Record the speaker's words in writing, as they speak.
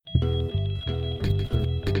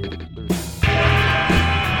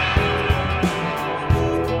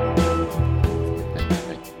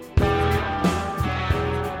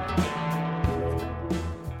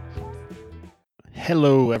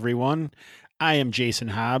Hello, everyone. I am Jason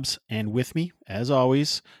Hobbs, and with me, as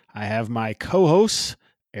always, I have my co-hosts,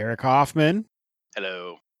 Eric Hoffman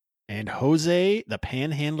Hello. and Jose the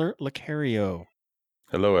Panhandler Lucario.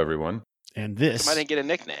 Hello, everyone. And How come I this, didn't get a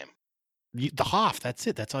nickname? the Hoff, that's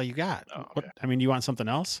it. That's all you got. Oh, What, okay. I mean, you want something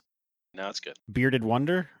else? No, it's good. Bearded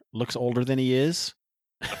Wonder, looks older than he is.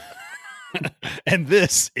 And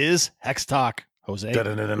this is Hex Talk, Jose.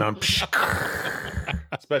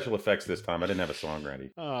 Special effects this time. I didn't have a song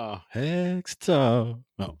ready. Oh, Hex Talk.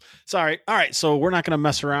 Oh, sorry. All right. So we're not going to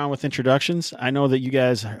mess around with introductions. I know that you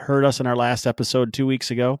guys heard us in our last episode 2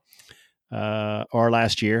 weeks ago, or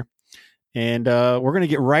last year. And we're going to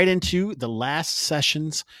get right into the last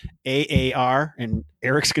session's AAR. And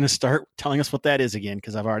Eric's going to start telling us what that is again,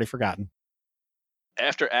 because I've already forgotten.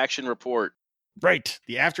 After action report. Right.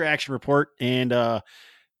 The after action report. And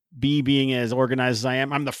B, being as organized as I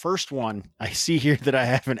am, I'm the first one. I see here that I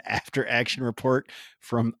have an after action report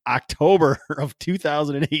from October of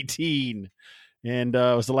 2018. And it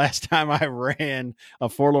was the last time I ran a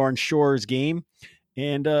Forlorn Shores game.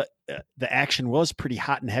 And the action was pretty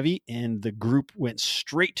hot and heavy, and the group went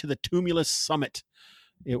straight to the Tumulus Summit.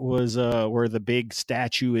 It was where the big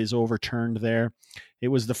statue is overturned there. It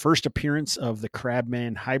was the first appearance of the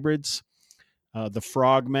Crabman hybrids, the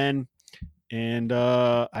Frogmen, and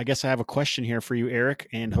I guess I have a question here for you, Eric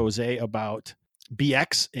and Jose, about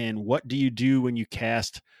BX and what do you do when you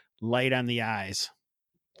cast Light on the Eyes?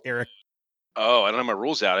 Eric. Oh, I don't have my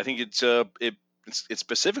rules out. I think it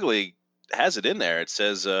specifically has it in there. It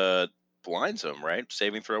says blinds them, right?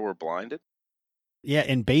 Saving throw or blinded. Yeah,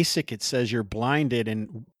 in basic it says you're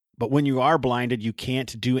blinded, but when you are blinded, you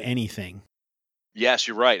can't do anything. Yes,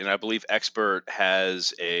 you're right, and I believe Expert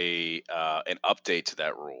has an update to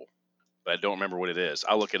that rule, but I don't remember what it is.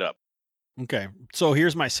 I'll look it up. Okay, so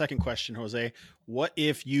here's my second question, Jose. What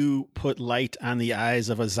if you put light on the eyes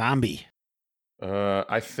of a zombie?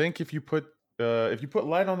 I think if you put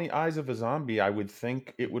light on the eyes of a zombie, I would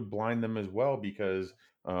think it would blind them as well, because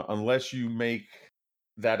unless you make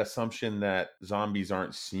that assumption that zombies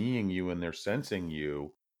aren't seeing you and they're sensing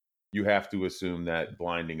you, you have to assume that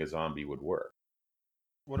blinding a zombie would work.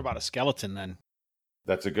 What about a skeleton then?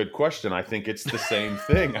 That's a good question. I think it's the same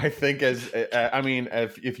thing. I think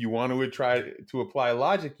if you want to try to apply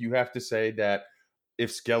logic, you have to say that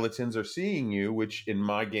if skeletons are seeing you, which in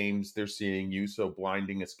my games they're seeing you, so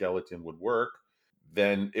blinding a skeleton would work,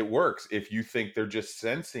 then it works. If you think they're just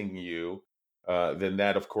sensing you, then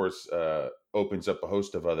that, of course, opens up a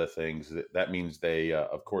host of other things. That means they,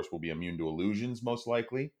 of course, will be immune to illusions, most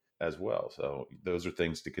likely, as well. So those are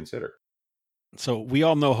things to consider. So we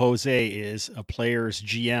all know Jose is a player's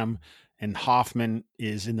GM, and Hoffman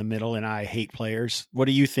is in the middle, and I hate players. What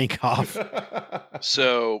do you think, Hoff?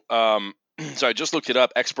 So I just looked it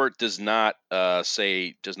up. Expert does not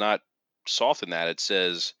soften that. It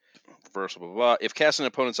says first, blah, blah, blah. If cast in an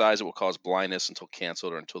opponent's eyes, it will cause blindness until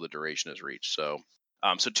canceled or until the duration is reached. So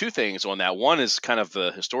two things on that. One is kind of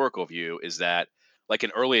the historical view, is that like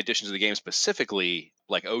in early editions of the game, specifically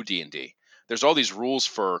like OD&D, there's all these rules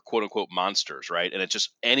for quote unquote monsters, right? And it's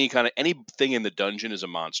just anything in the dungeon is a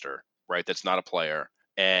monster, right? That's not a player.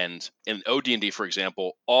 And in OD&D, for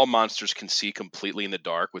example, all monsters can see completely in the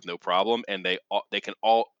dark with no problem, and they can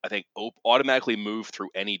all, I think, automatically move through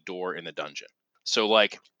any door in the dungeon. So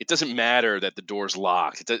like it doesn't matter that the door's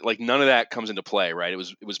locked. Like none of that comes into play, right?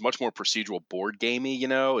 It was much more procedural board gamey,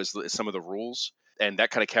 is some of the rules, and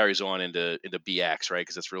that kind of carries on into BX, right?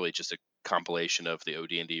 Because it's really just a compilation of the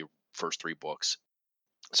OD&D first 3 books.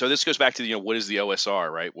 So this goes back to what is the OSR,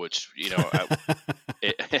 right? Which and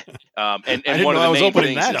I one of the I was main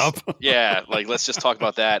opening things that is, up. yeah, like let's just talk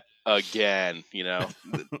about that again.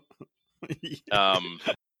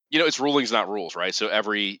 It's rulings, not rules, right? So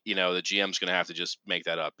every the GM's going to have to just make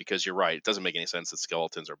that up, because you're right. It doesn't make any sense that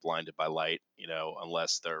skeletons are blinded by light,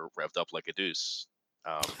 unless they're revved up like a deuce.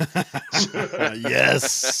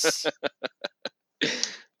 Yes.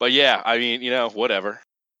 But yeah, I mean, whatever.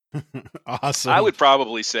 Awesome. I would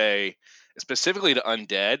probably say, specifically to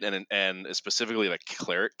undead and specifically like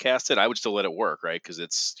cleric cast it, I would still let it work, right? Because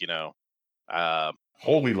it's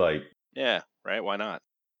holy light. Yeah, right. Why not?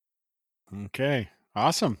 Okay,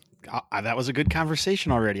 awesome. That was a good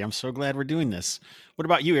conversation already. I'm so glad we're doing this. What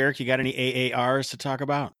about you, Eric? You got any AARs to talk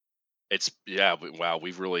about? Wow,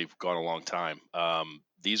 we've really gone a long time.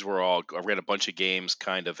 These were all, I ran a bunch of games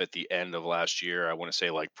kind of at the end of last year. I want to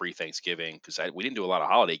say like pre-Thanksgiving, because we didn't do a lot of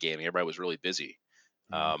holiday gaming. Everybody was really busy.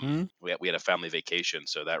 We had a family vacation,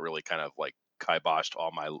 so that really kind of like kiboshed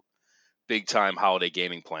all my big time holiday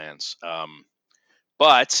gaming plans.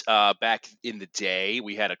 But back in the day,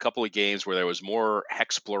 we had a couple of games where there was more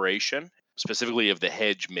hexploration. specifically of the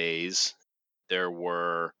hedge maze, there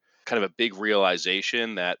were kind of a big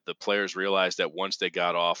realization that the players realized that once they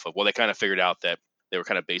got off of, well, they kind of figured out that they were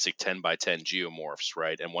kind of basic 10 by 10 geomorphs,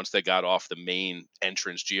 right? And once they got off the main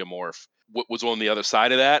entrance geomorph, what was on the other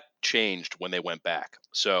side of that changed when they went back.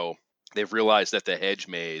 So they've realized that the hedge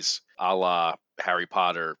maze, a la Harry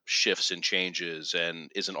Potter, shifts and changes and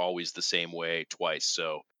isn't always the same way twice.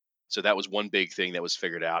 So that was one big thing that was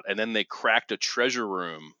figured out. And then they cracked a treasure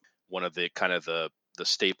room, one of the kind of the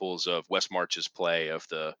staples of West March's play, of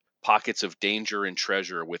the pockets of danger and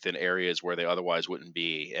treasure within areas where they otherwise wouldn't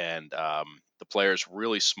be. And the players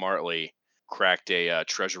really smartly cracked a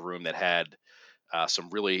treasure room that had some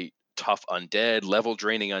really tough undead, level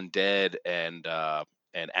draining undead, and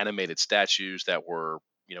animated statues that were,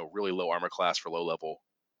 really low armor class for low level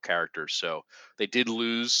characters. So they did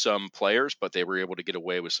lose some players, but they were able to get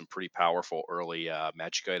away with some pretty powerful early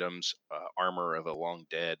magic items, armor of a long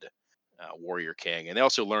dead warrior king. And they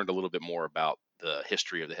also learned a little bit more about the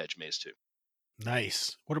history of the hedge maze too.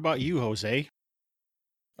 Nice. What about you, Jose?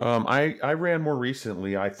 I ran more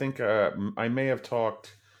recently. I think I may have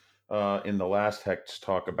talked in the last Hex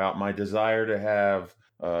talk about my desire to have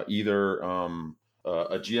either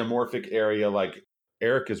a geomorphic area like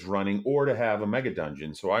Eric is running, or to have a mega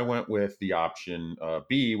dungeon. So I went with the option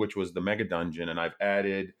B, which was the mega dungeon, and I've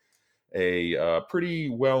added a pretty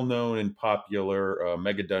well-known and popular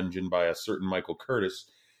mega dungeon by a certain Michael Curtis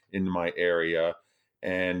in my area.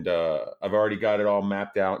 And I've already got it all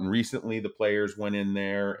mapped out. And recently the players went in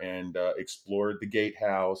there and explored the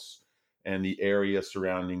gatehouse and the area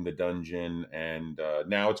surrounding the dungeon. And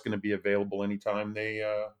now it's going to be available anytime they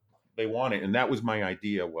want it. And that was my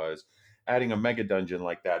idea, was adding a mega dungeon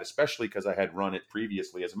like that, especially because I had run it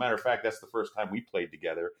previously. As a matter of fact, that's the first time we played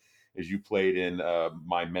together, is you played in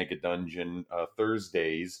my mega dungeon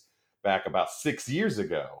Thursdays back about 6 years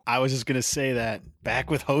ago. I was just going to say that,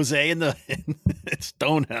 back with Jose in the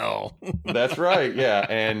Stonehell. That's right. Yeah.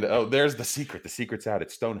 And there's the secret. The secret's out at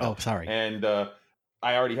Stonehell. Oh, sorry. And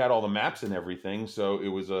I already had all the maps and everything. So it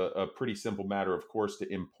was a pretty simple matter, of course,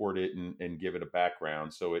 to import it and give it a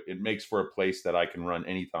background. So it makes for a place that I can run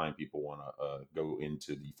anytime people want to go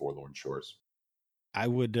into the Forlorn Shores. I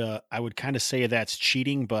would kind of say that's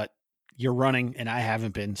cheating, but you're running and I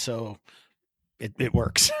haven't been, so it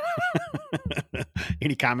works.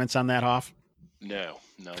 Any comments on that, Hoff? No,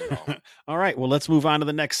 not at all. All right, well, let's move on to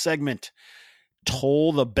the next segment.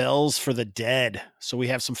 Toll the bells for the dead. So we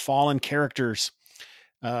have some fallen characters.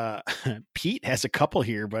 Pete has a couple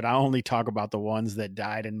here, but I'll only talk about the ones that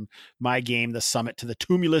died in my game, the Summit to the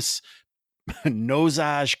Tumulus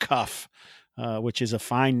Nosage Cuff, which is a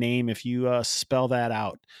fine name if you spell that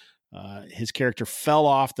out. His character fell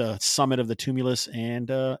off the summit of the tumulus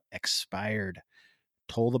and expired.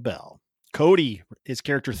 Toll the bell. Cody, his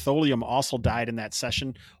character Tholium, also died in that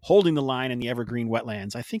session, holding the line in the Evergreen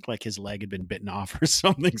Wetlands. I think like his leg had been bitten off or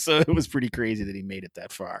something, so it was pretty crazy that he made it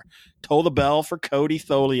that far. Toll the bell for Cody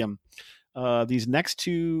Tholium. These next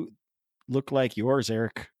two look like yours,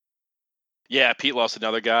 Eric. Yeah, Pete lost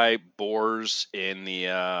another guy, Boars, in the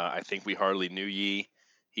I think we hardly knew ye.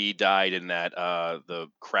 He died in that the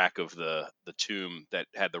crack of the tomb that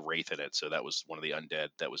had the wraith in it. So that was one of the undead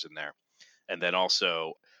that was in there. And then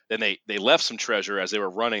also, then they left some treasure as they were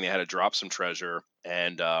running. They had to drop some treasure,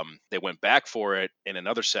 and they went back for it in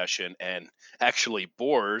another session. And actually,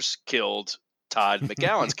 Boars killed Todd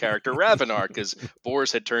McGowan's character Ravenar, because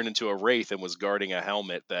Boars had turned into a wraith and was guarding a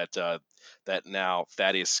helmet that now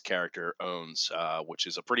Thaddeus' character owns, which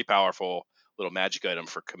is a pretty powerful little magic item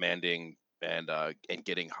for commanding and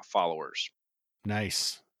getting followers.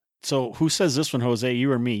 Nice. So who says this one, Jose?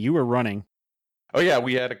 You or me? You were running. Oh yeah,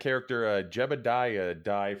 we had a character Jebediah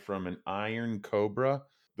die from an iron cobra.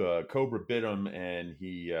 The cobra bit him, and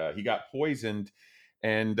he got poisoned.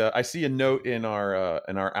 And I see a note in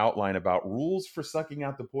our outline about rules for sucking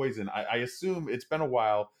out the poison. I assume it's been a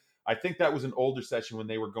while. I think that was an older session when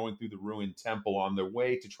they were going through the ruined temple on their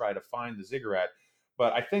way to try to find the ziggurat.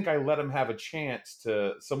 But I think I let them have a chance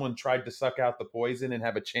to. Someone tried to suck out the poison and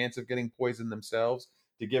have a chance of getting poisoned themselves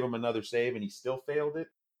to give him another save, and he still failed it.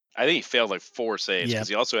 I think he failed like 4 saves because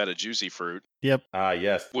he also had a juicy fruit. Yep.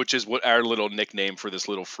 Yes. Which is what our little nickname for this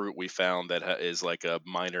little fruit we found that is like a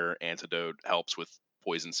minor antidote, helps with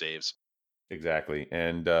poison saves. Exactly.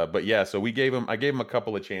 And but yeah, so I gave him a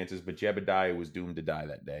couple of chances, but Jebediah was doomed to die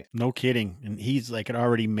that day. No kidding. And he's like had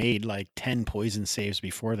already made like 10 poison saves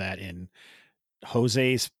before that in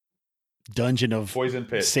Jose's dungeon of Poison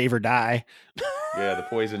Pit. Save or Die. Yeah, the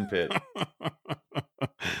Poison Pit.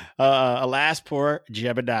 Alas, poor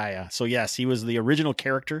Jebediah. So yes, he was the original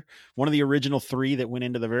character, one of the original 3 that went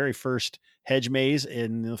into the very first hedge maze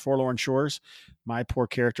in the Forlorn Shores. My poor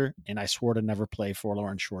character, and I swore to never play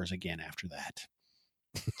Forlorn Shores again after that.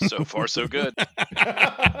 So far, so good.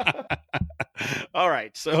 All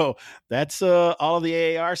right, so that's all of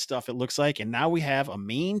the AAR stuff, it looks like, and now we have a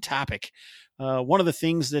main topic. One of the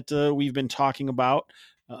things that we've been talking about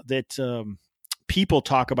that people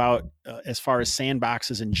talk about as far as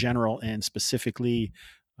sandboxes in general, and specifically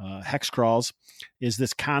hex crawls, is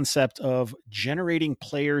this concept of generating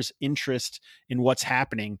players' interest in what's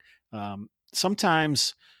happening.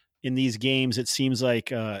 Sometimes in these games, it seems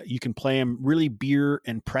like you can play them really beer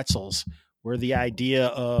and pretzels, where the idea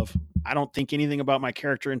of, I don't think anything about my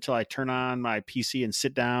character until I turn on my PC and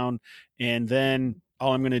sit down, and then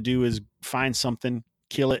all I'm going to do is find something,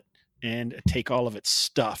 kill it, and take all of its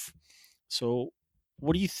stuff. So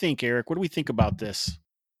what do you think, Eric? What do we think about this?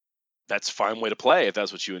 That's a fine way to play if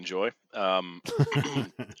that's what you enjoy. And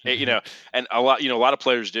a lot of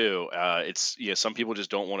players do. Some people just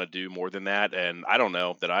don't want to do more than that, and I don't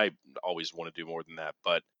know that I always want to do more than that.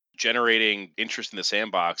 But generating interest in the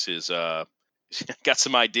sandbox is got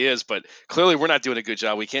some ideas, but clearly we're not doing a good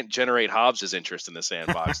job. We can't generate Hobbs's interest in the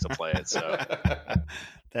sandbox to play it. So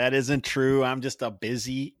that isn't true. I'm just a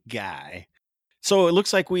busy guy. So it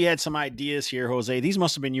looks like we had some ideas here, Jose. These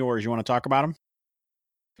must have been yours. You want to talk about them?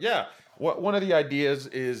 Yeah. One of the ideas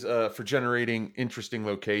is for generating interesting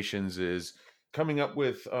locations is coming up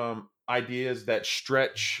with ideas that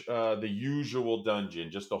stretch the usual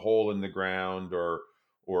dungeon, just a hole in the ground or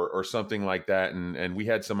something like that. And we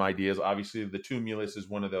had some ideas. Obviously, the Tumulus is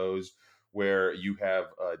one of those where you have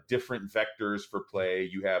different vectors for play.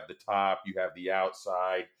 You have the top, you have the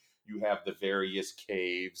outside, you have the various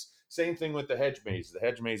caves. Same thing with the hedge maze. The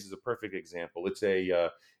hedge maze is a perfect example. It's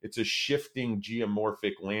a shifting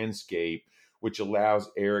geomorphic landscape, which allows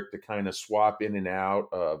Eric to kind of swap in and out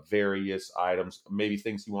of various items, maybe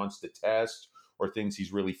things he wants to test or things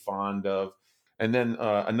he's really fond of. And then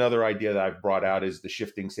another idea that I've brought out is the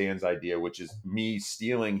shifting sands idea, which is me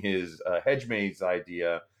stealing his hedge maze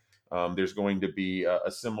idea. There's going to be a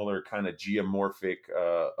similar kind of geomorphic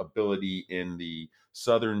ability in the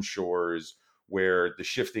southern shores, where the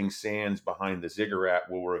shifting sands behind the ziggurat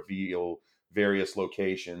will reveal various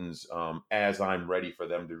locations as I'm ready for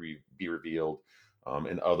them to be revealed,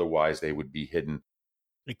 and otherwise they would be hidden.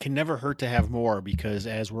 It can never hurt to have more, because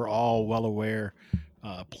as we're all well aware,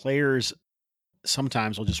 players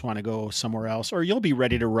sometimes will just want to go somewhere else, or you'll be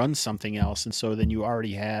ready to run something else. And so then you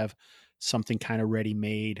already have something kind of ready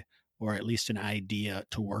made, or at least an idea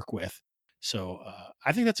to work with. So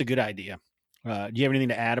I think that's a good idea. Do you have anything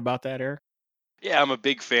to add about that, Eric? yeah, I'm a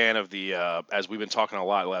big fan of the as we've been talking a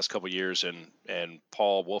lot the last couple of years, and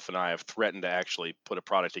Paul Wolf and I have threatened to actually put a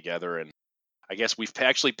product together, and I guess we've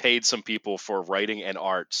actually paid some people for writing and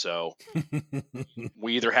art, so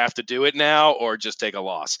we either have to do it now or just take a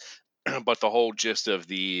loss. But the whole gist of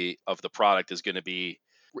the product is going to be,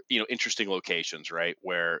 interesting locations, right?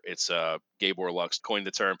 Where it's Gabor Lux coined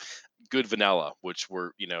the term good vanilla, which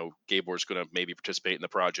Gabor's going to maybe participate in the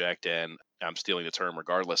project, and I'm stealing the term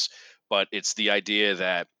regardless. But it's the idea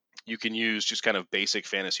that you can use just kind of basic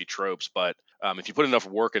fantasy tropes, but if you put enough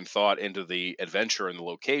work and thought into the adventure and the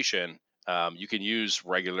location, you can use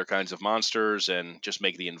regular kinds of monsters and just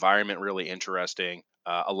make the environment really interesting.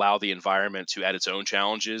 Allow the environment to add its own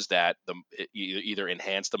challenges that either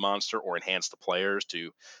enhance the monster or enhance the players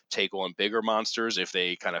to take on bigger monsters if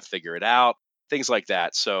they kind of figure it out. Things like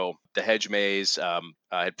that. So the Hedge Maze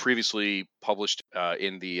had previously published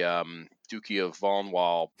in the Dookie of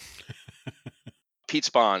Valnwall. Pete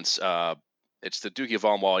Spons, it's the Dookie of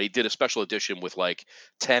Valnwall. He did a special edition with like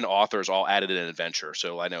 10 authors all added in an adventure.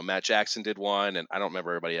 So I know Matt Jackson did one, and I don't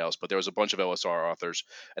remember everybody else, but there was a bunch of OSR authors,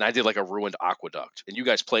 and I did like a ruined aqueduct. And you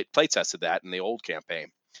guys play tested that in the old campaign.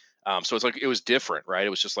 So it's like, it was different, right?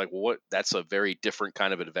 It was just like, well, that's a very different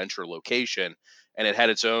kind of adventure location. And it had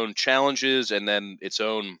its own challenges and then its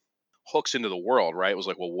own hooks into the world, right? It was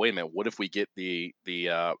like, well, wait a minute, what if we get the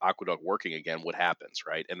aqueduct working again? What happens,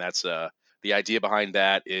 right? And that's the idea behind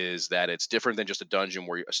that is that it's different than just a dungeon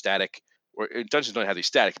where you're a static, or dungeons don't have these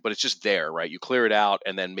static, but it's just there, right? You clear it out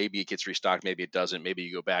and then maybe it gets restocked, maybe it doesn't, maybe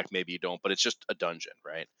you go back, maybe you don't, but it's just a dungeon,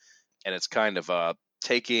 right? And it's kind of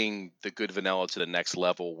taking the good vanilla to the next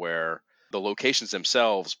level where the locations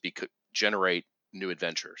themselves generate new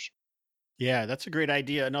adventures. Yeah, that's a great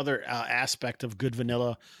idea. Another aspect of good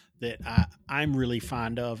vanilla that I'm really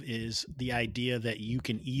fond of is the idea that you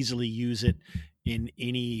can easily use it in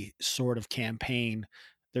any sort of campaign.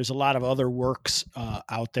 there's a lot of other works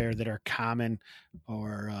out there that are common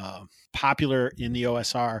or popular in the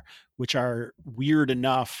OSR, which are weird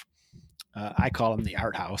enough. I call them the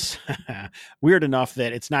art house. Weird enough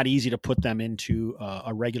that it's not easy to put them into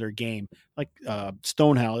a regular game. Like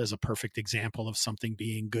Stonehell is a perfect example of something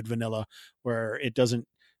being good vanilla, where it doesn't.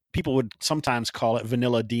 People would sometimes call it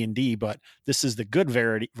vanilla D&D, but this is the good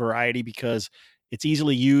variety because it's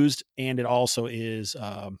easily used and it also is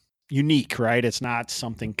unique, right? It's not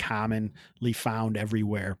something commonly found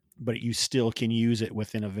everywhere, but you still can use it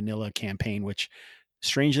within a vanilla campaign, which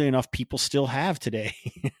strangely enough, people still have today.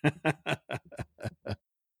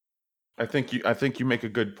 I think you make a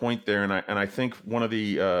good point there, and I think one of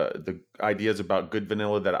the ideas about good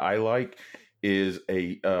vanilla that I like is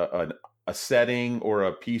a setting or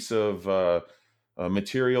a piece of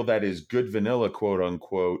material that is good vanilla, quote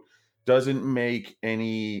unquote, doesn't make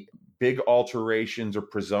any big alterations or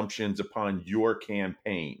presumptions upon your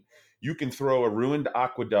campaign. You can throw a ruined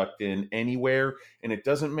aqueduct in anywhere, and it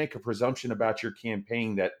doesn't make a presumption about your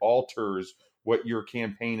campaign that alters what your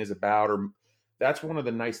campaign is about. Or that's one of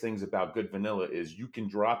the nice things about good vanilla is you can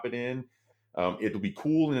drop it in. It'll be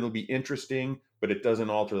cool and it'll be interesting, but it doesn't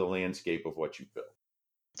alter the landscape of what you built.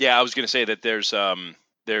 Yeah, I was going to say that there's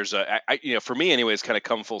for me anyway, it's kind of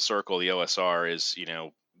come full circle. The OSR is,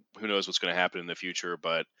 who knows what's going to happen in the future,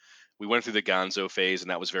 but we went through the Gonzo phase and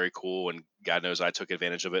that was very cool. And God knows I took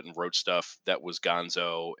advantage of it and wrote stuff that was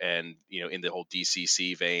Gonzo and, in the whole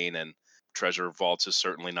DCC vein. And Treasure Vaults is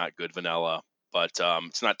certainly not good vanilla, but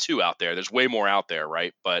it's not too out there. There's way more out there,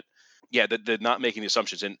 right? But yeah, the not making the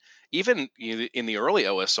assumptions. And even in the early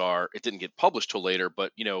OSR, it didn't get published till later,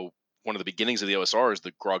 but, one of the beginnings of the OSR is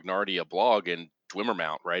the Grognardia blog and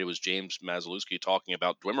Dwimmermount, right? It was James Maslowski talking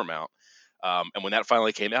about Dwimmermount. And when that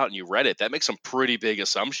finally came out and you read it, that makes some pretty big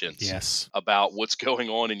assumptions about what's going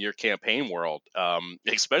on in your campaign world,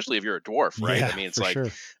 especially if you're a dwarf, right? Yeah, I mean, it's for like, sure.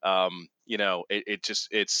 and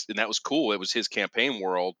that was cool. It was his campaign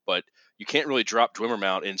world, but you can't really drop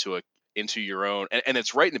Dwimmermount into your own. And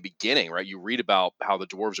it's right in the beginning, right? You read about how the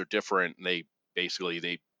dwarves are different and they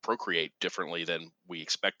procreate differently than we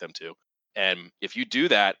expect them to. And if you do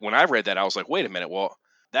that, when I read that, I was like, wait a minute, well,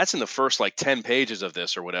 that's in the first 10 pages of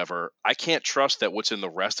this or whatever. I can't trust that what's in the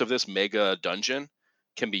rest of this mega dungeon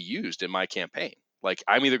can be used in my campaign. Like,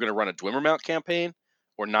 I'm either going to run a Dwimmermount campaign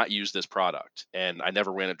or not use this product. And I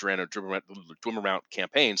never ran a Dwimmermount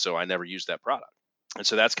campaign, so I never used that product. And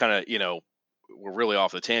so that's kind of, we're really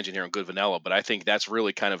off the tangent here on good vanilla, but I think that's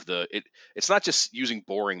really kind of it's not just using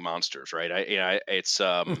boring monsters, right? It's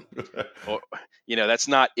that's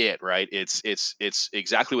not it, right? It's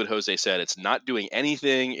exactly what Jose said. It's not doing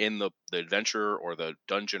anything in the adventure or the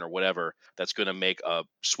dungeon or whatever that's going to make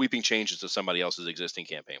sweeping changes to somebody else's existing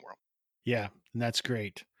campaign world. Yeah, and that's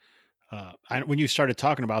great. When you started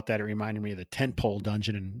talking about that, it reminded me of the tentpole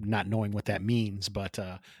dungeon and not knowing what that means, but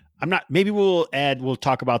maybe we'll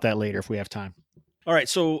talk about that later if we have time. All right.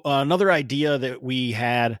 So another idea that we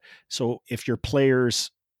had, so if your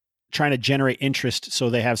players trying to generate interest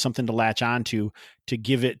so they have something to latch onto to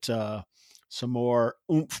give it some more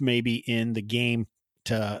oomph maybe in the game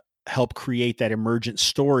to help create that emergent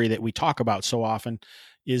story that we talk about so often,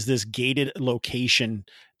 is this gated location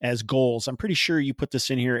as goals. I'm pretty sure you put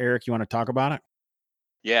this in here, Eric. You want to talk about it?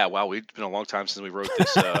 Yeah, wow, it's been a long time since we wrote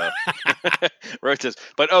this. But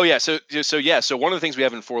so one of the things we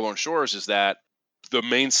have in Forlorn Shores is that the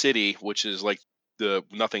main city, which is like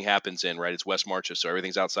nothing happens in, right? It's West Marches, so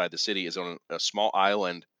everything's outside the city, is on a small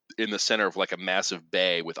island in the center of like a massive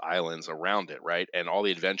bay with islands around it, right? And all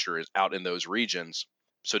the adventure is out in those regions.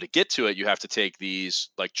 So to get to it, you have to take these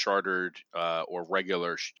like chartered or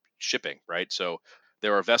regular shipping, right? So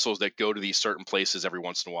there are vessels that go to these certain places every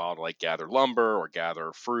once in a while to like gather lumber or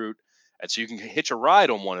gather fruit. And so you can hitch a ride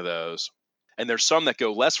on one of those. And there's some that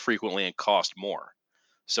go less frequently and cost more.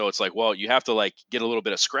 So it's like, well, you have to like get a little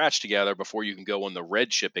bit of scratch together before you can go on the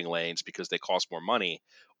red shipping lanes because they cost more money.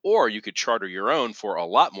 Or you could charter your own for a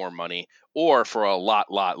lot more money, or for a lot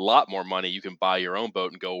more money, you can buy your own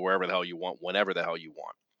boat and go wherever the hell you want, whenever the hell you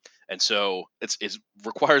want. And so it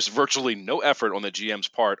requires virtually no effort on the GM's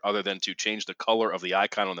part other than to change the color of the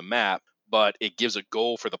icon on the map. But it gives a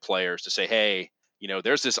goal for the players to say, hey,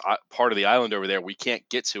 there's this part of the island over there we can't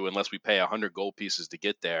get to unless we pay 100 gold pieces to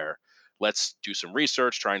get there. Let's do some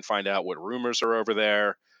research, try and find out what rumors are over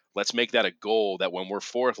there. Let's make that a goal that when we're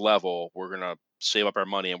 4th level, we're going to save up our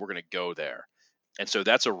money and we're going to go there. And so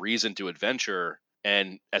that's a reason to adventure.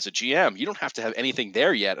 And as a GM, you don't have to have anything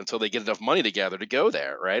there yet until they get enough money together to go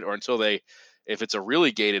there, right? Or until if it's a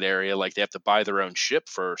really gated area, like they have to buy their own ship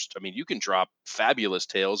first. I mean, you can drop Fabulous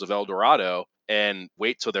Tales of El Dorado and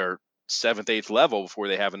wait till they're 7th, 8th level before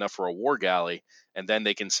they have enough for a war galley. And then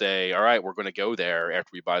they can say, all right, we're going to go there after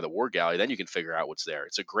we buy the war galley. Then you can figure out what's there.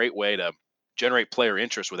 It's a great way to generate player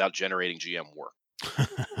interest without generating GM work.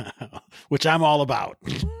 Which I'm all about.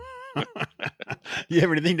 You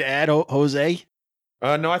have anything to add, Jose?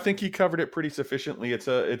 No, I think he covered it pretty sufficiently. It's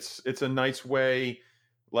a nice way,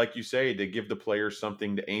 like you say, to give the players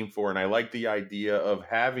something to aim for. And I like the idea of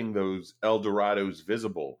having those Eldorados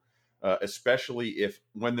visible, especially if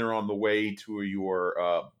when they're on the way to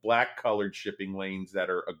your black colored shipping lanes that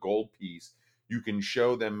are a gold piece, you can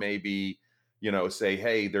show them maybe, say,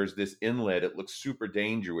 hey, there's this inlet. It looks super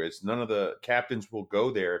dangerous. None of the captains will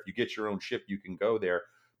go there. If you get your own ship, you can go there.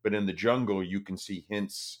 But in the jungle, you can see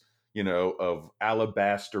hints, of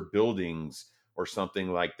alabaster buildings or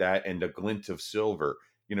something like that, and a glint of silver.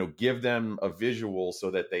 Give them a visual so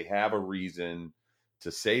that they have a reason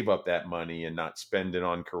to save up that money and not spend it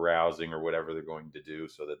on carousing or whatever they're going to do,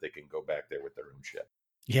 so that they can go back there with their own ship.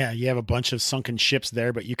 Yeah, you have a bunch of sunken ships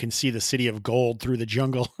there, but you can see the city of gold through the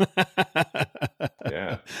jungle.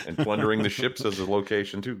 Yeah, and plundering the ships as a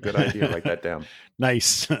location too. Good idea. Write that down.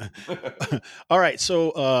 Nice. All right,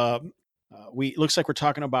 so looks like we're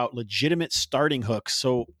talking about legitimate starting hooks.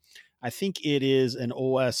 So I think it is an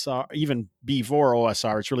OSR, even before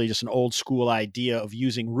OSR. It's really just an old school idea of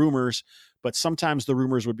using rumors, but sometimes the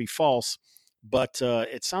rumors would be false. But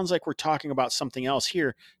it sounds like we're talking about something else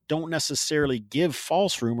here. Don't necessarily give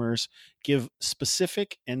false rumors, give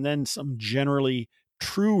specific and then some generally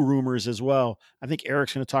true rumors as well. I think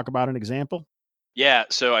Eric's going to talk about an example. Yeah,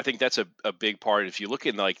 so I think that's a big part. If you look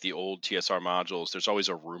in like the old TSR modules, there's always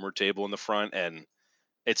a rumor table in the front, and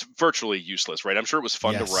it's virtually useless, right? I'm sure it was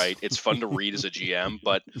fun to write. It's fun to read as a GM,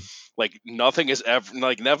 but nothing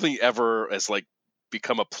ever has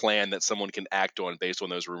become a plan that someone can act on based on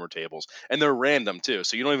those rumor tables. And they're random too.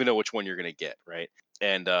 So you don't even know which one you're going to get. Right.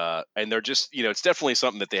 And they're just, it's definitely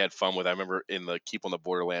something that they had fun with. I remember in the Keep on the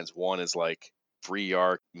Borderlands, one is like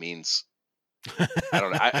Briark means, I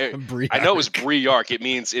don't know. I know it was Briark. It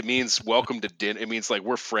means welcome to dinner. It means like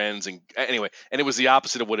we're friends. And anyway, and it was the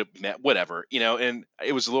opposite of what it meant, whatever, and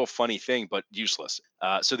it was a little funny thing, but useless.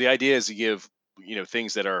 So the idea is to give,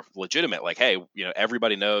 things that are legitimate, like, hey,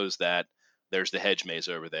 everybody knows that there's the hedge maze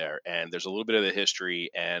over there, and there's a little bit of the history,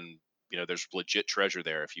 and there's legit treasure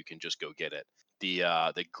there if you can just go get it.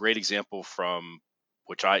 The great example from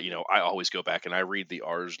which I always go back and I read the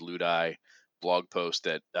Ars Ludi blog post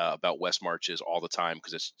that about West Marches all the time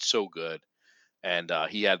because it's so good. And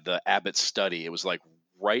he had the Abbot's Study. It was like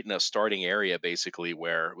right in a starting area basically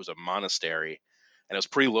where it was a monastery, and it was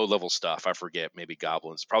pretty low level stuff. I forget, maybe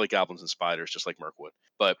goblins, probably goblins and spiders, just like Mirkwood.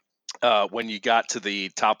 But when you got to the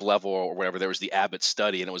top level or whatever, there was the Abbot's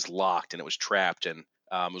Study, and it was locked and it was trapped, and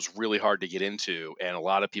it was really hard to get into, and a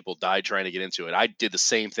lot of people died trying to get into it. I did the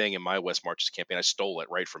same thing in my West Marches campaign. I stole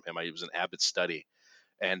it right from him. It was an Abbot's Study,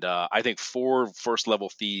 and I think 4 first level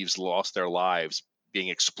thieves lost their lives being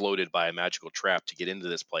exploded by a magical trap to get into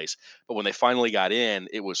this place. But when they finally got in,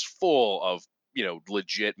 it was full of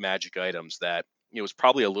legit magic items that was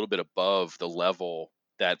probably a little bit above the level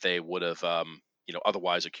that they would have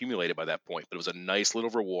otherwise accumulated by that point. But it was a nice little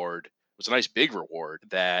reward. It was a nice big reward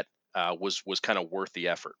that was kind of worth the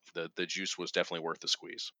effort. The juice was definitely worth the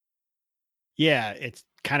squeeze. Yeah, it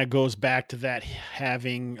kind of goes back to that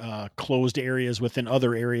having closed areas within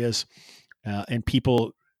other areas, and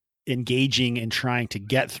people engaging and trying to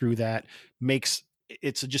get through that makes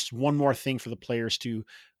it's just one more thing for the players to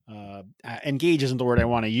engage isn't the word I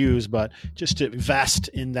want to use, but just to invest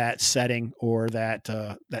in that setting or that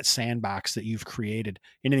sandbox that you've created.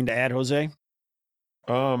 Anything to add, Jose?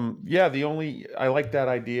 I like that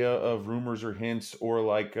idea of rumors or hints, or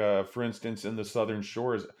like, for instance, in the Southern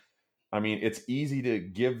Shores, I mean, it's easy to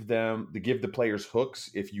give the players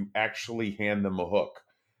hooks if you actually hand them a hook.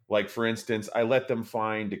 Like, for instance, I let them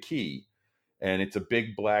find a key, and it's a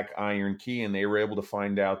big black iron key, and they were able to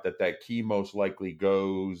find out that key most likely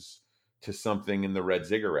goes to something in the Red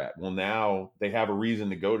Ziggurat. Well, now they have a reason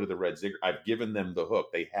to go to the Red Ziggurat. I've given them the hook.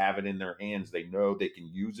 They have it in their hands. They know they can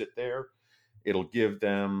use it there. It'll give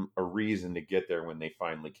them a reason to get there when they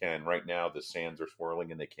finally can. Right now, the sands are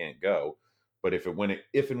swirling and they can't go. But if and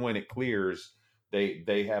when it clears,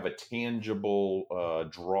 they have a tangible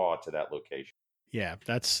draw to that location. Yeah,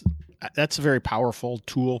 that's a very powerful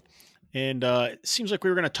tool. And it seems like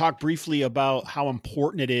we were going to talk briefly about how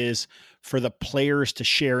important it is for the players to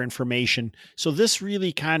share information. So this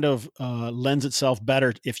really kind of lends itself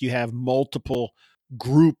better if you have multiple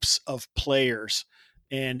groups of players.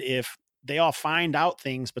 And if they all find out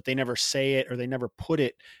things, but they never say it or they never put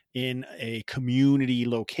it in a community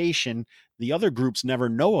location, the other groups never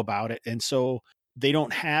know about it. And so they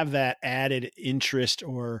don't have that added interest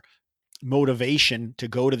or motivation to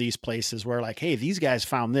go to these places where like, hey, these guys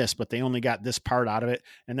found this, but they only got this part out of it.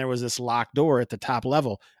 And there was this locked door at the top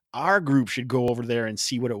level. Our group should go over there and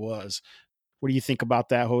see what it was. What do you think about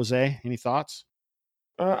that, Jose? Any thoughts?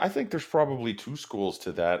 I think there's probably two schools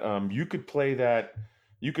to that. You could play that.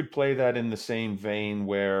 You could play that in the same vein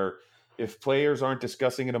where if players aren't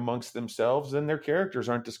discussing it amongst themselves, then their characters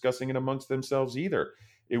aren't discussing it amongst themselves either.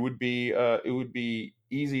 It would be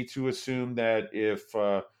easy to assume that if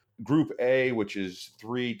Group A, which is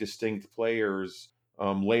three distinct players,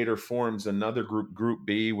 later forms another group, Group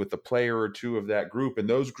B, with a player or two of that group, and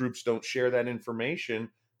those groups don't share that information,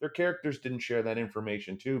 their characters didn't share that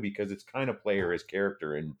information too, because it's kind of player as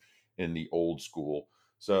character in the old school.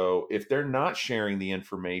 So if they're not sharing the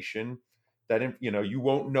information, that you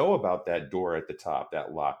won't know about that door at the top,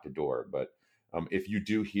 that locked door. But if you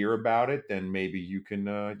do hear about it, then maybe you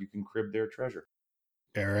can crib their treasure.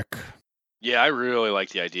 Eric. Yeah, I really like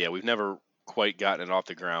the idea. We've never quite gotten it off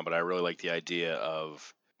the ground, but I really like the idea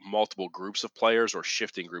of multiple groups of players or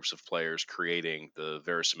shifting groups of players creating the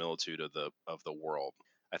verisimilitude of the world.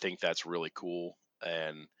 I think that's really cool.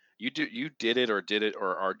 And you did it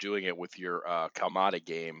or are doing it with your Kalmata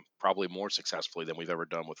game probably more successfully than we've ever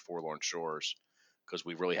done with Forlorn Shores, because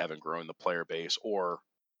we really haven't grown the player base or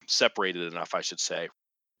separated enough, I should say.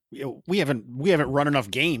 We haven't run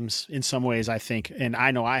enough games in some ways, I think, and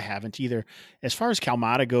I know I haven't either. As far as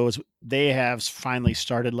Kalmata goes, they have finally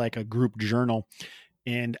started like a group journal,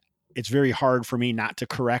 and it's very hard for me not to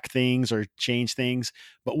correct things or change things.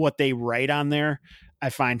 But what they write on there, I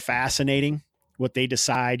find fascinating. What they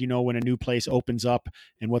decide, when a new place opens up,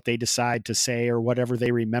 and what they decide to say or whatever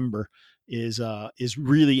they remember is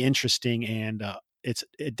really interesting, and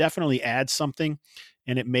it definitely adds something,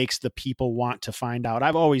 and it makes the people want to find out.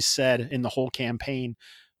 I've always said in the whole campaign,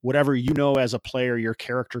 whatever as a player, your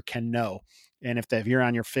character can know. And if you're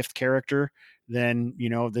on your fifth character, then,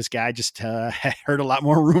 this guy just heard a lot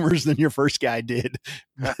more rumors than your first guy did.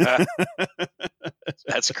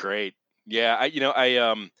 That's great. Yeah.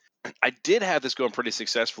 I did have this going pretty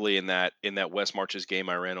successfully in that West Marches game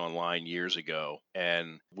I ran online years ago,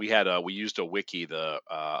 and we used a wiki, the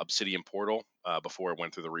Obsidian Portal, before it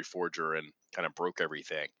went through the Reforger and kind of broke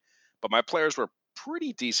everything. But my players were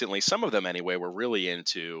pretty decently, some of them anyway, were really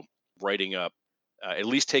into writing up, at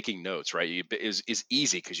least taking notes. Right, is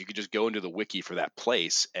easy because you could just go into the wiki for that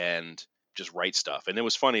place and just write stuff. And it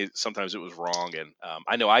was funny, sometimes it was wrong, and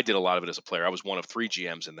I know I did a lot of it as a player. I was one of 3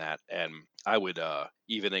 GMs in that, and I would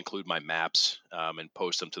even include my maps and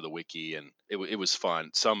post them to the wiki, and it was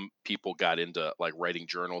fun. Some people got into like writing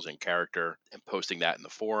journals in character and posting that in the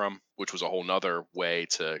forum, which was a whole nother way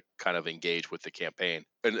to kind of engage with the campaign,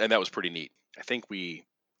 and that was pretty neat. I think we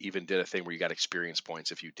even did a thing where you got experience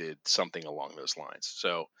points if you did something along those lines.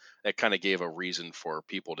 So that kind of gave a reason for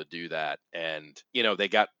people to do that. And,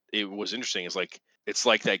 it was interesting. It's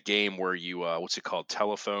like that game where you, what's it called?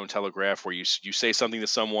 Telegraph, where you say something to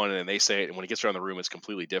someone and then they say it. And when it gets around the room, it's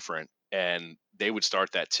completely different. And they would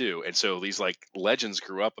start that too. And so these like legends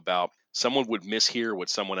grew up about someone would mishear what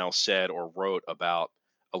someone else said or wrote about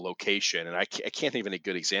a location, and I can't think of any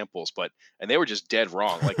good examples, and they were just dead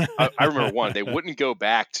wrong. Like I remember one, they wouldn't go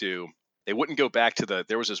back to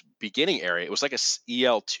there was this beginning area. It was like a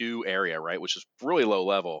EL2 area, right, which is really low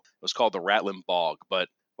level. It was called the Ratlin Bog, but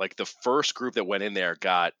like the first group that went in there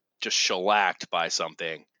got just shellacked by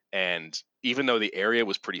something. And even though the area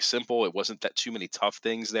was pretty simple, it wasn't that too many tough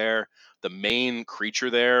things there. The main creature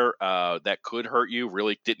there that could hurt you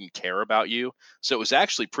really didn't care about you. So it was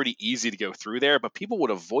actually pretty easy to go through there, but people would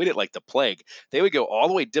avoid it like the plague. They would go all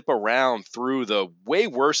the way, dip around through the way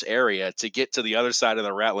worse area to get to the other side of the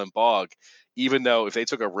Ratlin Bog, even though if they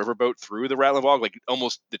took a riverboat through the Ratlin Bog, like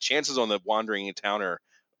almost the chances on the wandering encounter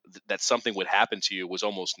that something would happen to you was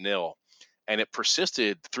almost nil. And it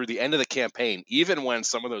persisted through the end of the campaign, even when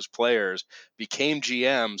some of those players became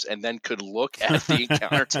GMs and then could look at the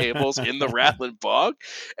encounter tables in the Ratlin Bog,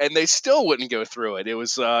 and they still wouldn't go through it. It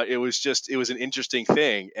was an interesting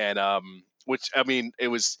thing, and it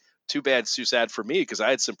was too sad for me because I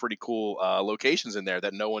had some pretty cool locations in there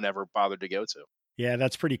that no one ever bothered to go to. Yeah,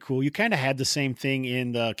 that's pretty cool. You kind of had the same thing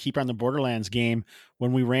in the Keeper on the Borderlands game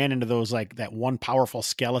when we ran into those, like that one powerful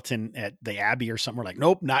skeleton at the Abbey or something. We're like,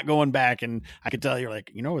 nope, not going back. And I could tell you're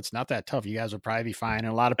like, it's not that tough. You guys would probably be fine. And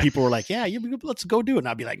a lot of people were like, yeah, let's go do it. And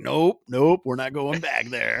I'd be like, nope, we're not going back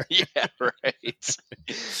there. Yeah, right.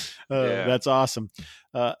 Yeah. That's awesome.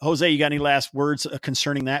 Jose, you got any last words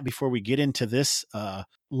concerning that before we get into this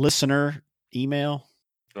listener email?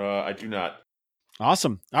 I do not.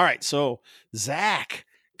 Awesome. All right. So Zach,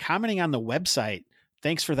 commenting on the website,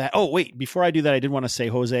 Thanks for that. Oh, wait, before I do that, I did want to say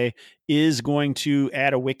Jose is going to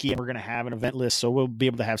add a wiki and we're going to have an event list. So we'll be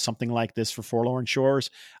able to have something like this for Forlorn Shores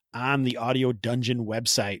on the Audio Dungeon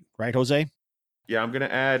website. Right, Jose? Yeah, I'm going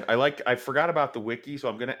to add, I forgot about the wiki, so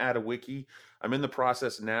I'm going to add a wiki. I'm in the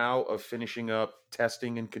process now of finishing up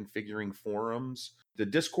testing and configuring forums. The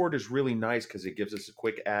Discord is really nice because it gives us a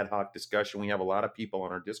quick ad hoc discussion. We have a lot of people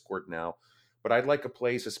on our Discord now, but I'd like a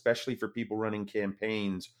place, especially for people running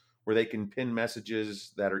campaigns, where they can pin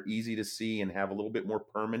messages that are easy to see and have a little bit more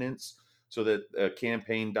permanence so that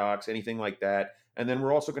campaign docs, anything like that. And then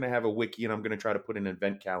we're also going to have a wiki, and I'm going to try to put an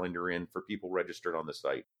event calendar in for people registered on the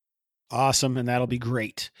site. Awesome, and that'll be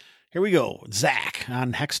great. Here we go. Zach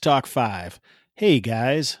on Hex Talk 5. Hey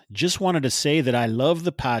guys, just wanted to say that I love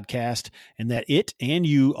the podcast and that it and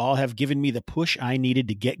you all have given me the push I needed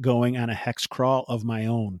to get going on a hex crawl of my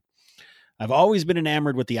own. I've always been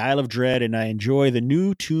enamored with the Isle of Dread, and I enjoy the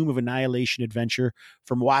new Tomb of Annihilation adventure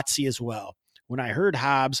from WotC as well. When I heard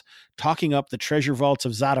Hobbs talking up the treasure vaults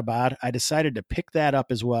of Zadabad, I decided to pick that up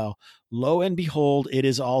as well. Lo and behold, it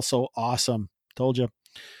is also awesome. Told you.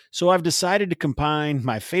 So I've decided to combine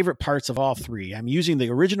my favorite parts of all three. I'm using the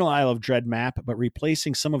original Isle of Dread map, but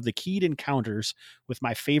replacing some of the keyed encounters with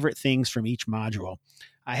my favorite things from each module.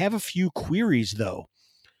 I have a few queries, though.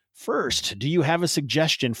 First, do you have a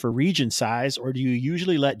suggestion for region size, or do you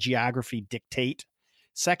usually let geography dictate?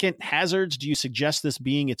 Second, hazards, do you suggest this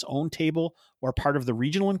being its own table or part of the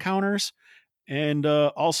regional encounters? And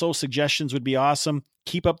also, suggestions would be awesome.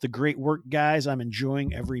 Keep up the great work, guys. I'm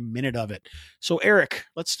enjoying every minute of it. So, Eric,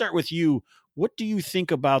 let's start with you. What do you think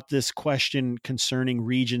about this question concerning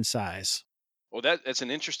region size? Well, that's an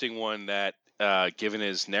interesting one that, given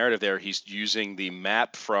his narrative there, he's using the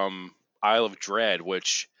map from Isle of Dread,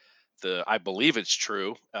 which I believe it's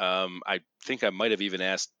true. I think I might have even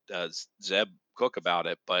asked Zeb Cook about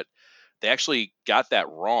it, but they actually got that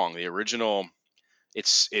wrong. The original,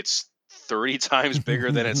 it's 30 times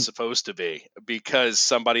bigger than it's supposed to be because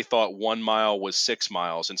somebody thought 1 mile was 6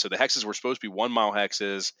 miles. And so the hexes were supposed to be 1 mile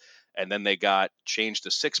hexes, and then they got changed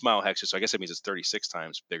to 6 mile hexes. So I guess that means it's 36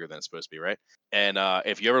 times bigger than it's supposed to be, right? And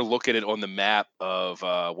if you ever look at it on the map of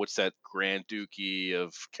what's that Grand Duchy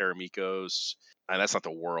of Karamikos, and that's not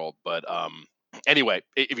the world, but anyway,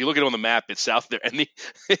 if you look at it on the map, it's south there, and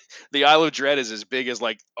the Isle of Dread is as big as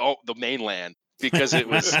the mainland. Because it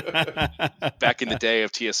was back in the day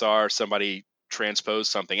of TSR, somebody transposed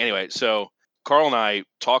something. Anyway, so Carl and I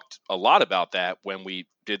talked a lot about that when we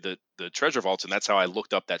did the treasure vaults, and that's how I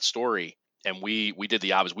looked up that story. And we did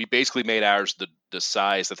the opposite. We basically made ours the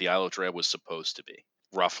size that the Isle of Dread was supposed to be,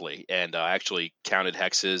 roughly. And I actually counted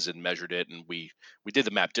hexes and measured it, and we did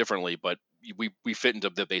the map differently, but we fit into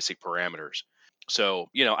the basic parameters. So,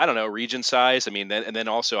 I don't know, region size. I mean, and then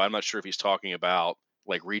also, I'm not sure if he's talking about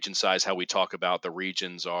like region size, how we talk about the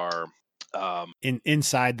regions are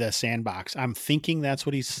inside the sandbox. I'm thinking that's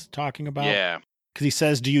what he's talking about. Yeah. Because he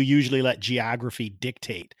says, do you usually let geography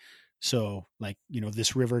dictate? So like,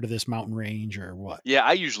 this river to this mountain range or what? Yeah,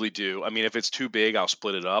 I usually do. I mean, if it's too big, I'll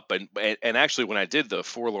split it up. And actually when I did the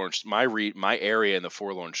Forlorn, my area in the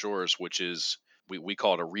Forlorn Shores, which is, we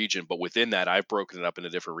call it a region, but within that, I've broken it up into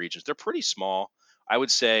different regions. They're pretty small. I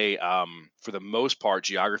would say for the most part,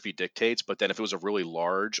 geography dictates, but then if it was a really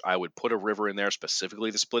large, I would put a river in there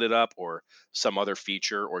specifically to split it up or some other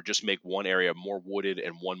feature, or just make one area more wooded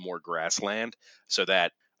and one more grassland so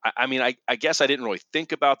that, I guess I didn't really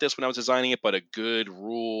think about this when I was designing it, but a good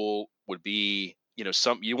rule would be,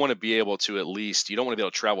 you want to be able to you don't want to be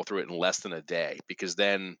able to travel through it in less than a day, because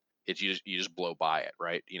then you just blow by it,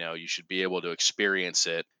 right? You should be able to experience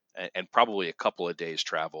it and probably a couple of days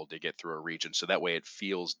travel to get through a region. So that way it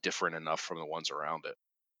feels different enough from the ones around it.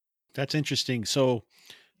 That's interesting. So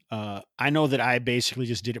I know that I basically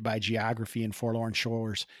just did it by geography in Forlorn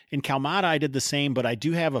Shores. In Kalmata, I did the same, but I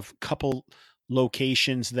do have a couple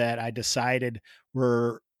locations that I decided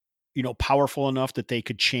were, powerful enough that they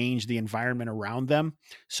could change the environment around them.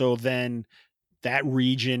 So then that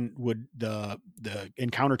region would, the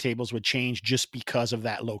encounter tables would change just because of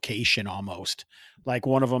that location almost. Like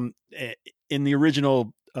one of them in the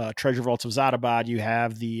original Treasure Vaults of Zadabad, you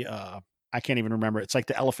have the, I can't even remember. It's like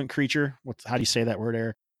the elephant creature. How do you say that word,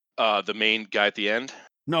 Eric? The main guy at the end?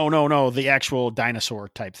 No. The actual dinosaur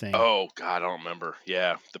type thing. Oh, God, I don't remember.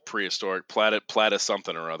 Yeah, the prehistoric Plata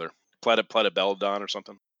something or other. Plata Belladon or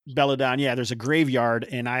something. Belladon, yeah, there's a graveyard,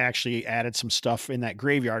 and I actually added some stuff in that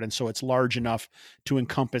graveyard, and so it's large enough to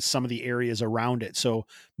encompass some of the areas around it. So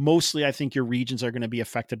mostly I think your regions are going to be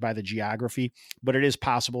affected by the geography, but it is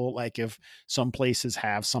possible, like if some places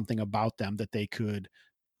have something about them that they could,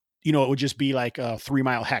 it would just be like a 3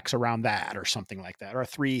 mile hex around that or something like that, or a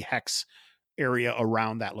 3 hex area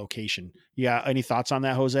around that location. Yeah. Any thoughts on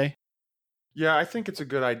that, Jose? Yeah, I think it's a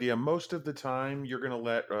good idea. Most of the time, you're gonna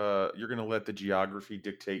let the geography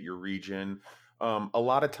dictate your region. A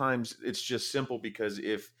lot of times, it's just simple because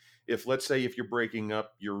if let's say if you're breaking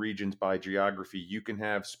up your regions by geography, you can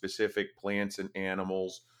have specific plants and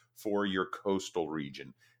animals for your coastal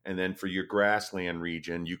region, and then for your grassland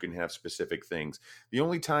region, you can have specific things. The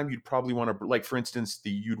only time you'd probably want to, like for instance,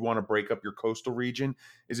 you'd want to break up your coastal region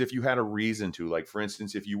is if you had a reason to. Like for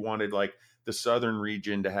instance, if you wanted like the southern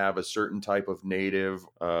region to have a certain type of native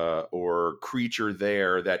or creature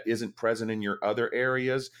there that isn't present in your other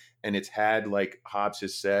areas, and it's had, like Hobbs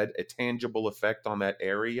has said, a tangible effect on that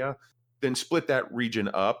area, then split that region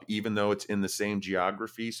up, even though it's in the same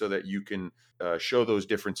geography, so that you can show those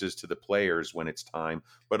differences to the players when it's time.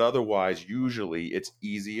 But otherwise, usually it's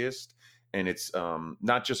easiest, and it's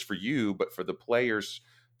not just for you, but for the players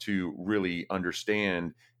to really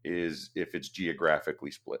understand, is if it's geographically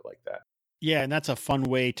split like that. Yeah, and that's a fun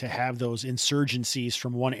way to have those insurgencies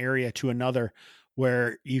from one area to another,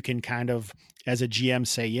 where you can kind of, as a GM,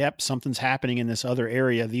 say, yep, something's happening in this other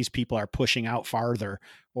area. These people are pushing out farther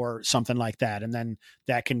or something like that. And then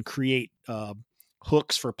that can create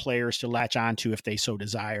hooks for players to latch onto if they so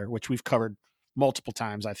desire, which we've covered multiple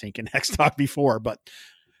times, I think, in Hex Talk before. But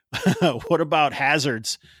what about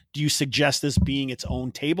hazards? Do you suggest this being its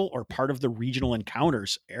own table or part of the regional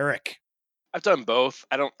encounters? Eric? I've done both.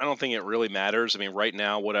 I don't think it really matters. I mean, right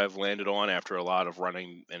now, what I've landed on after a lot of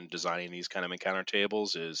running and designing these kind of encounter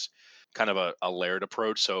tables is kind of a layered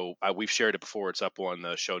approach. So we've shared it before. It's up on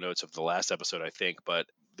the show notes of the last episode, I think. But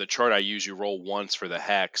the chart I use, you roll once for the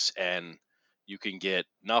hex, and you can get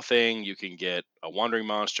nothing. You can get a wandering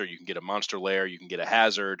monster. You can get a monster lair. You can get a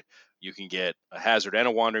hazard. You can get a hazard and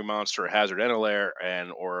a wandering monster, a hazard and a lair,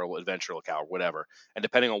 or an adventure locale, whatever. And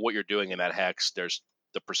depending on what you're doing in that hex, there's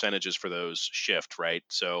the percentages for those shift, right?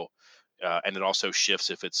 So, and it also shifts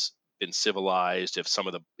if it's been civilized, if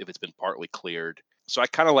it's been partly cleared. So I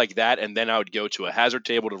kind of like that. And then I would go to a hazard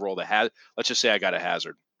table to roll the hazard. Let's just say I got a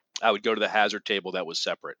hazard. I would go to the hazard table that was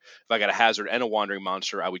separate. If I got a hazard and a wandering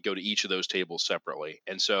monster, I would go to each of those tables separately.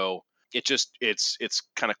 And so it's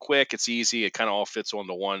kind of quick, it's easy, it kind of all fits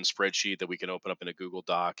onto one spreadsheet that we can open up in a Google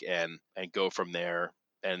Doc and go from there.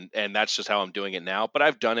 And that's just how I'm doing it now. But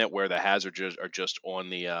I've done it where the hazards are just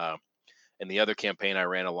on the in the other campaign I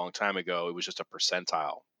ran a long time ago. It was just a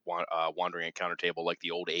percentile wandering encounter table, like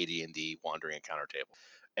the old AD&D wandering encounter table.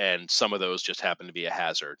 And some of those just happened to be a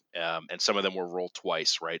hazard, and some of them were rolled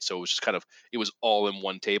twice, right? So it was just it was all in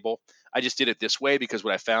one table. I just did it this way because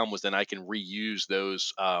what I found was then I can reuse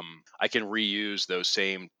those. I can reuse those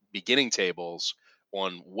same beginning tables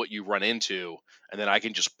on what you run into, and then I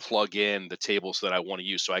can just plug in the tables that I want to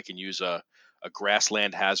use. So I can use a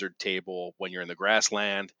grassland hazard table when you're in the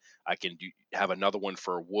grassland. I can have another one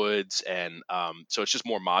for woods, and so it's just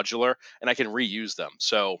more modular, and I can reuse them.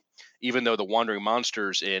 So even though the wandering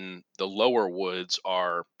monsters in the lower woods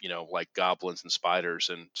are, like goblins and spiders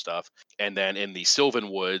and stuff, and then in the Sylvan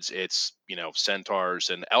woods, it's, centaurs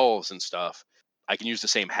and elves and stuff, I can use the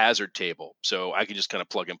same hazard table. So I can just kind of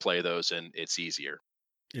plug and play those, and it's easier.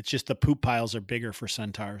 It's just the poop piles are bigger for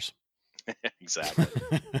centaurs. Exactly.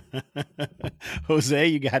 Jose,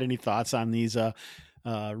 you got any thoughts on these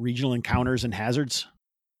regional encounters and hazards?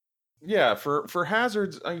 Yeah, for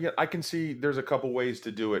hazards, I can see there's a couple ways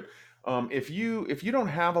to do it. If you don't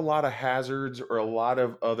have a lot of hazards or a lot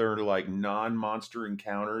of other like non-monster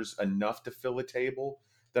encounters enough to fill a table,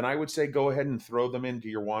 then I would say go ahead and throw them into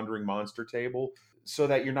your wandering monster table so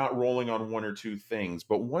that you're not rolling on one or two things.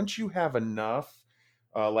 But once you have enough,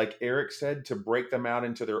 like Eric said, to break them out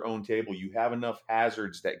into their own table, you have enough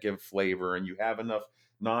hazards that give flavor, and you have enough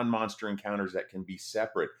non-monster encounters that can be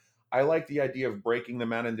separate. I like the idea of breaking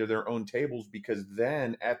them out into their own tables, because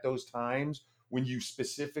then at those times when you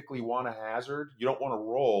specifically want a hazard, you don't want to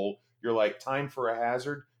roll. You're like, time for a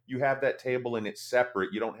hazard. You have that table and it's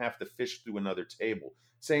separate. You don't have to fish through another table.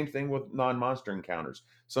 Same thing with non-monster encounters.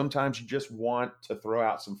 Sometimes you just want to throw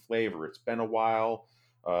out some flavor. It's been a while.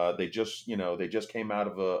 They just came out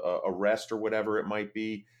of a rest or whatever it might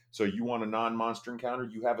be. So you want a non-monster encounter,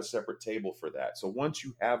 you have a separate table for that. So once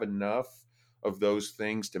you have enough of those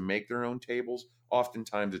things to make their own tables,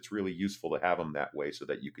 oftentimes it's really useful to have them that way so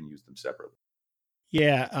that you can use them separately.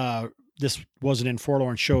 Yeah, this wasn't in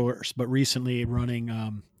Forlorn Shores, but recently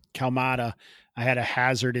running Kalmata, I had a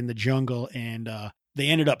hazard in the jungle, and they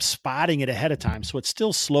ended up spotting it ahead of time. So it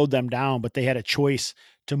still slowed them down, but they had a choice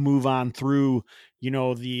to move on through,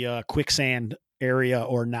 the quicksand area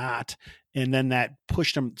or not. And then that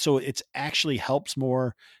pushed them. So it's actually helps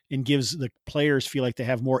more and gives the players feel like they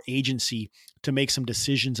have more agency to make some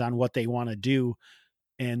decisions on what they want to do.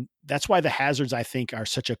 And that's why the hazards, I think, are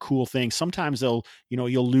such a cool thing. Sometimes you'll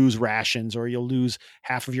lose rations or you'll lose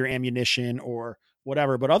half of your ammunition or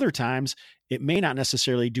whatever. But other times it may not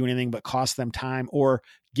necessarily do anything but cost them time or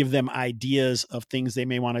give them ideas of things they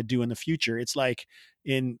may want to do in the future. It's like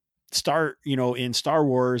in Star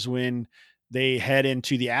Wars when they head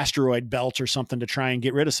into the asteroid belt or something to try and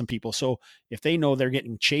get rid of some people. So if they know they're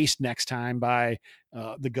getting chased next time by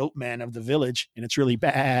the goat men of the village and it's really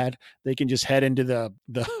bad, they can just head into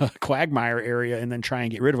the quagmire area and then try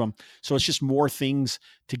and get rid of them. So it's just more things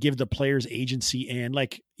to give the players agency and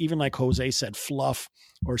even like Jose said, fluff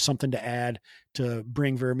or something to add to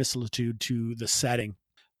bring verisimilitude to the setting.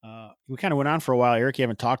 We kind of went on for a while. Eric, you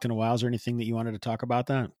haven't talked in a while. Is there anything that you wanted to talk about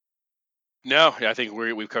that? No, I think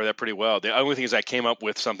we've covered that pretty well. The only thing is I came up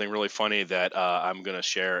with something really funny that I'm going to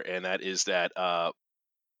share, and that is that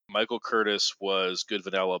Michael Curtis was good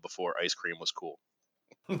vanilla before ice cream was cool.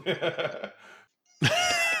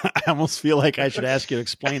 I almost feel like I should ask you to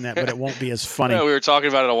explain that, but it won't be as funny. No, we were talking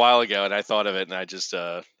about it a while ago, and I thought of it, and I just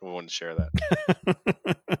wanted to share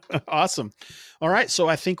that. Awesome. All right, so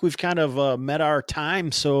I think we've kind of met our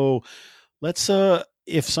time. So let's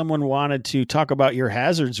if someone wanted to talk about your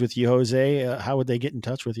hazards with you, Jose, how would they get in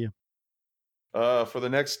touch with you? For the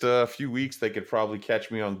next few weeks, they could probably catch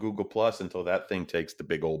me on Google Plus until that thing takes the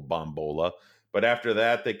big old bombola. But after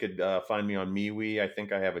that, they could find me on MeWe. I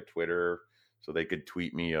think I have a Twitter, so they could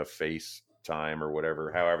tweet me a FaceTime or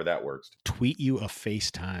whatever, however that works. Tweet you a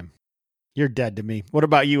FaceTime. You're dead to me. What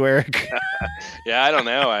about you, Eric? Yeah, I don't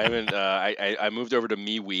know. I haven't. I moved over to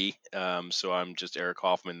MeWe, so I'm just Eric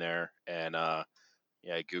Hoffman there, and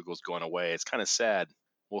Google's going away. It's kind of sad.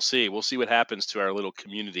 We'll see. We'll see what happens to our little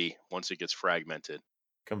community once it gets fragmented.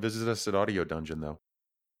 Come visit us at Audio Dungeon, though.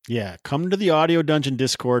 Yeah, come to the Audio Dungeon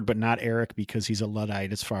Discord, but not Eric because he's a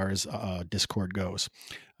Luddite as far as Discord goes.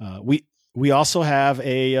 We also have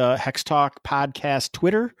a Hex Talk podcast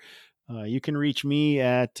Twitter. You can reach me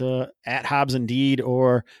at Hobbs Indeed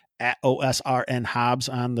or at OSRN Hobbs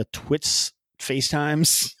on the Twits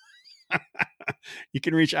FaceTimes. You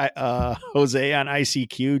can reach Jose on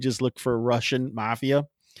ICQ. Just look for Russian Mafia.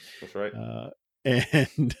 That's right.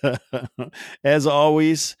 And as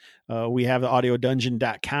always, we have the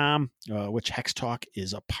audiodungeon.com, which Hex Talk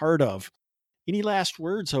is a part of. Any last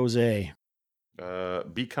words, Jose?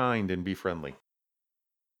 Be kind and be friendly.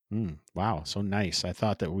 Wow, so nice. I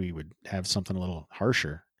thought that we would have something a little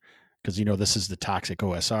harsher because, this is the toxic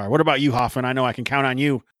OSR. What about you, Hoffman? I know I can count on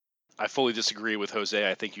you. I fully disagree with Jose.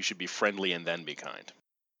 I think you should be friendly and then be kind.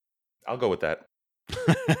 I'll go with that.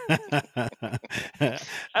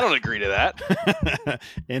 I don't agree to that.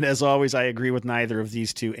 And as always, I agree with neither of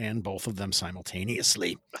these two and both of them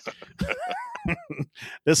simultaneously.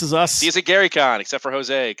 This is us. See us at GaryCon, except for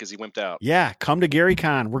Jose because he wimped out. Yeah, come to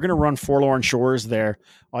GaryCon. We're going to run Forlorn Shores there.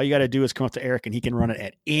 All you got to do is come up to Eric and he can run it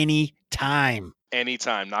at any time.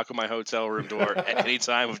 Anytime. Knock on my hotel room door at any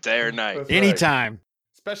time of day or night. That's anytime. Right.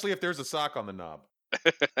 Especially if there's a sock on the knob.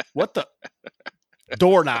 What the?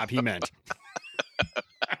 Doorknob, he meant.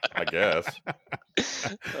 I guess.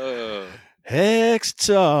 Hex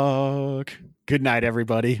Talk. Good night,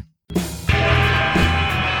 everybody.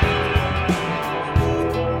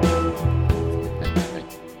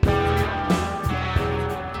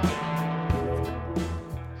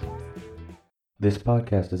 This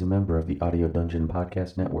podcast is a member of the Audio Dungeon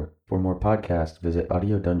Podcast Network. For more podcasts, visit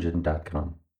audiodungeon.com.